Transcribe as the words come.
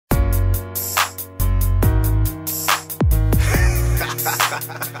Continental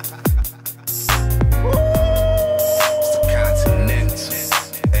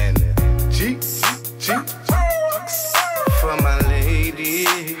and for my lady.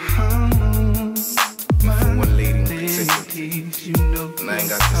 For one lady in particular, and I ain't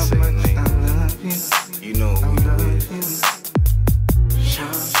got to say her name. You know who you is.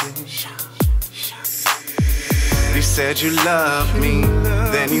 You said you loved me,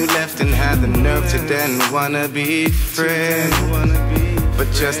 then you left and had the nerve to then wanna be friends. But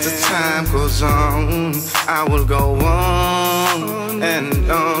just as time goes on, I will go on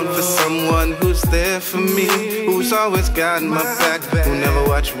and on for someone who's there for me, who's always got my back, who never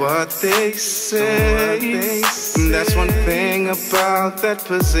watch what they say. And that's one thing about that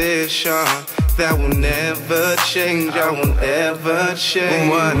position that will never change, I won't ever change.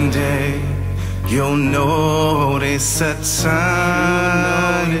 One day you'll notice a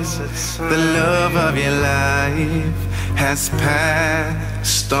time the love of your life has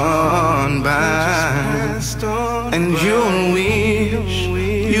passed on by, and you'll wish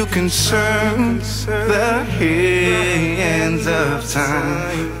you can turn the hands of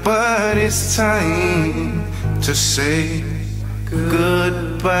time, but it's time to say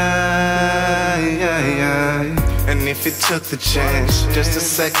goodbye. And if it took the chance, just a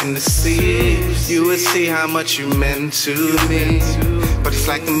second to see, you would see how much you meant to me. But it's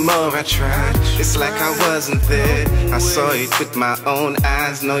like the more I tried, it's like I wasn't there. I saw it with my own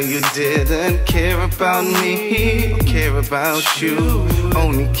eyes, no you didn't care about me, care about you.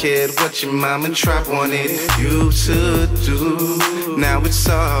 Only cared what your mom and tribe wanted you to do. Now it's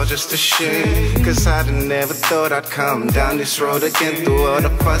all just a shame, cause I'd never thought I'd come down this road again. Through all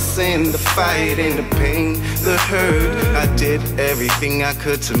the fussing, the fighting, the pain, the hurt, I did everything I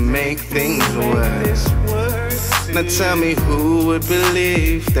could to make things worse. Now tell me who would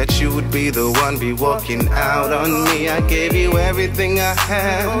believe that you would be the one be walking out on me. I gave you everything I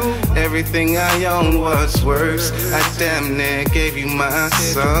had, everything I owned. What's worse, I damn near gave you my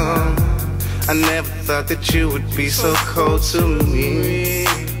soul. I never thought that you would be so cold to me.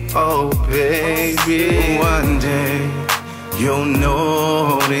 Oh baby, one day you'll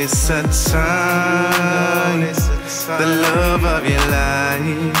notice a time the love of your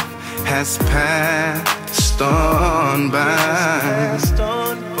life has passed on by,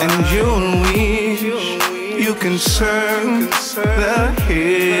 and you'll wish you can turn the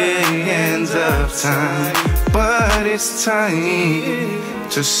hands of time, but it's time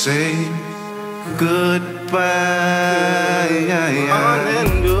to say goodbye. On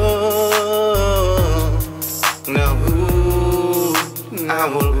and on. Now I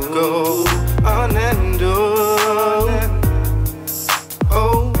will go on and on.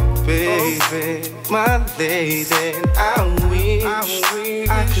 Oh baby, my lady, I wish I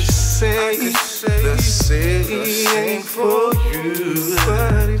could say the same for you,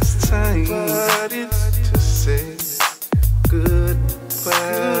 but it's time to say goodbye.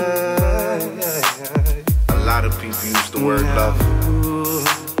 A lot of people use the word love,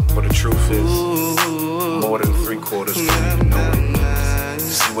 but the truth is more than 3/4 don't even know it.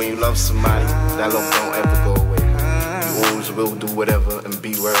 See, when you love somebody, that love don't ever go away. You always will do whatever and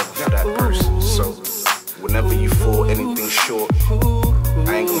be wherever for that person. So whenever you fall anything short,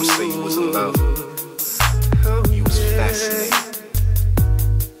 I ain't gonna say you was in love, you was fascinated.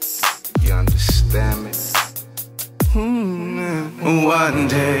 You understand me? One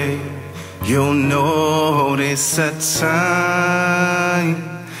day you'll notice a time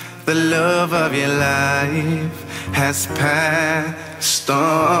the love of your life has passed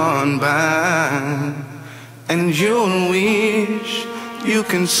on by, and you'll wish you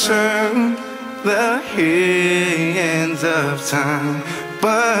can turn the hands of time,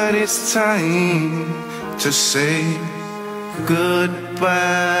 but it's time to say goodbye.